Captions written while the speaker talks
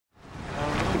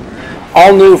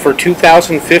All new for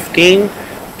 2015,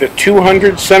 the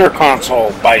 200 center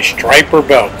console by Striper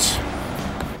Boats.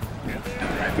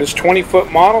 This 20-foot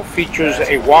model features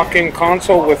a walk-in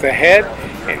console with a head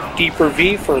and deeper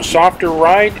V for a softer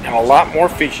ride and a lot more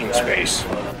fishing space.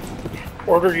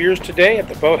 Order yours today at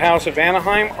the Boathouse of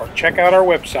Anaheim or check out our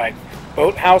website,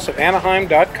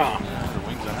 boathouseofanaheim.com.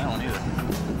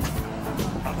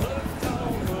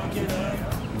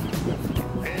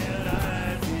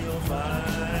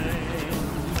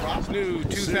 New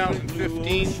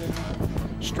 2015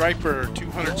 Striper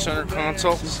 200 center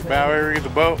console. This is the bow area of the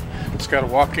boat. It's got a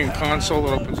walk-in console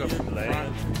that opens up from the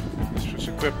front. It's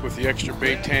equipped with the extra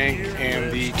bait tank and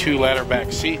the 2 ladder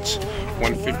back seats,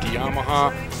 150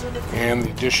 Yamaha, and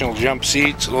the additional jump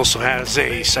seats. It also has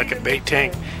a second bait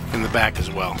tank in the back as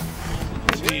well.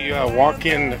 The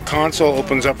walk-in console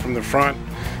opens up from the front,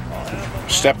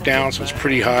 step down, so it's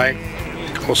pretty high.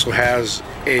 It also has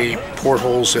a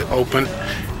portholes that open.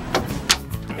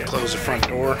 Close the front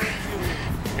door,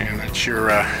 and that's your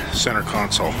center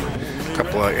console. A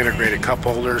couple of integrated cup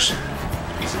holders,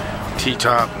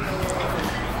 T-top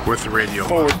with the radio.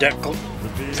 Forward deck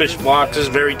fish boxes,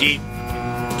 very deep,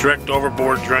 direct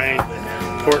overboard drain,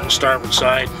 port and starboard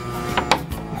side.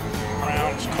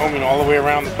 It's combing all the way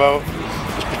around the boat.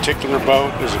 This particular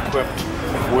boat is equipped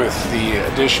with the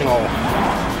additional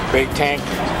bait tank.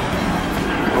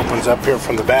 Opens up here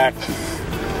from the back.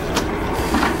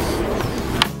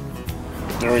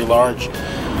 Very large.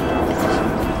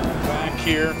 Back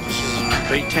here, this is the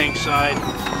bait tank side.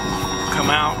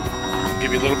 Come out,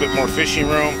 give you a little bit more fishing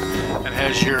room. It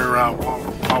has your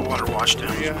water wash down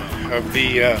of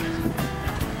the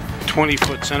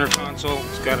 20-foot center console.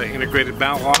 It's got an integrated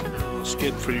bow lock,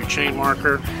 skid for your chain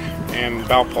marker, and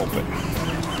bow pulpit.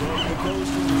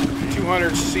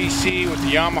 200cc with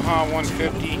the Yamaha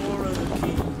 150.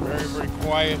 Very, very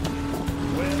quiet.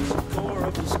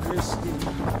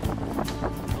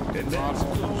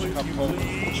 Cup holders,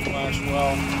 splash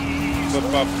well,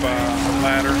 flip up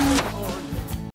ladder.